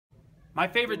My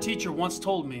favorite teacher once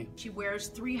told me, she wears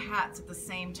 3 hats at the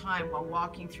same time while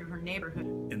walking through her neighborhood.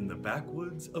 In the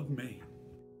backwoods of Maine.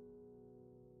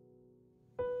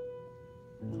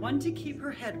 1 to keep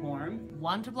her head warm.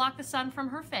 1 to block the sun from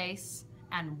her face.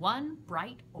 And 1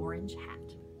 bright orange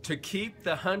hat. To keep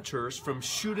the hunters from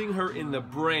shooting her in the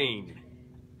brain.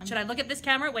 Should I look at this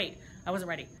camera? Wait, I wasn't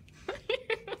ready.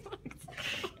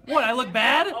 what, I look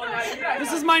bad?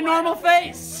 This is my normal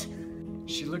face.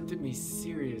 She looked at me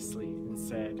seriously and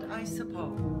said, I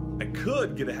suppose. I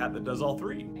could get a hat that does all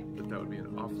 3, but that would be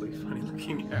an awfully funny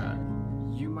looking hat.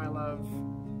 You, my love,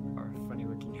 are a funny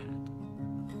looking hat.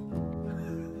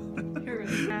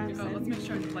 Let's make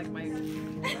sure I look like my...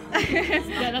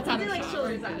 Yeah, that's how the like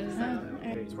shoulders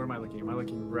Where am I looking? Am I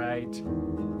looking right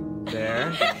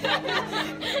there?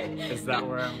 Is that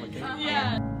where I'm looking?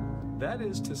 Yeah. That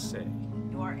is to say,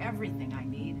 You are everything I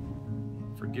need.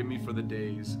 forgive me for the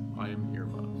days I am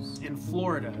earmuffs. In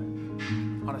Florida,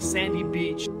 on a sandy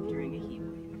beach. During a heat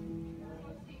wave.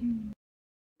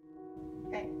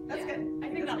 Okay, that's good. I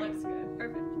think that looks good.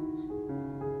 Perfect.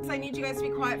 So I need you guys to be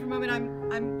quiet for a moment. I'm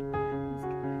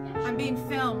being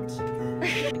filmed.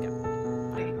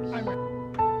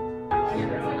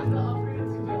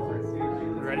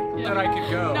 Ready? That I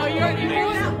could go. No, you're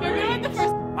doing the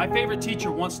first. My favorite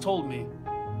teacher once told me,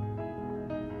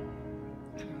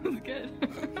 Good.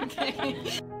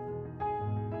 Okay.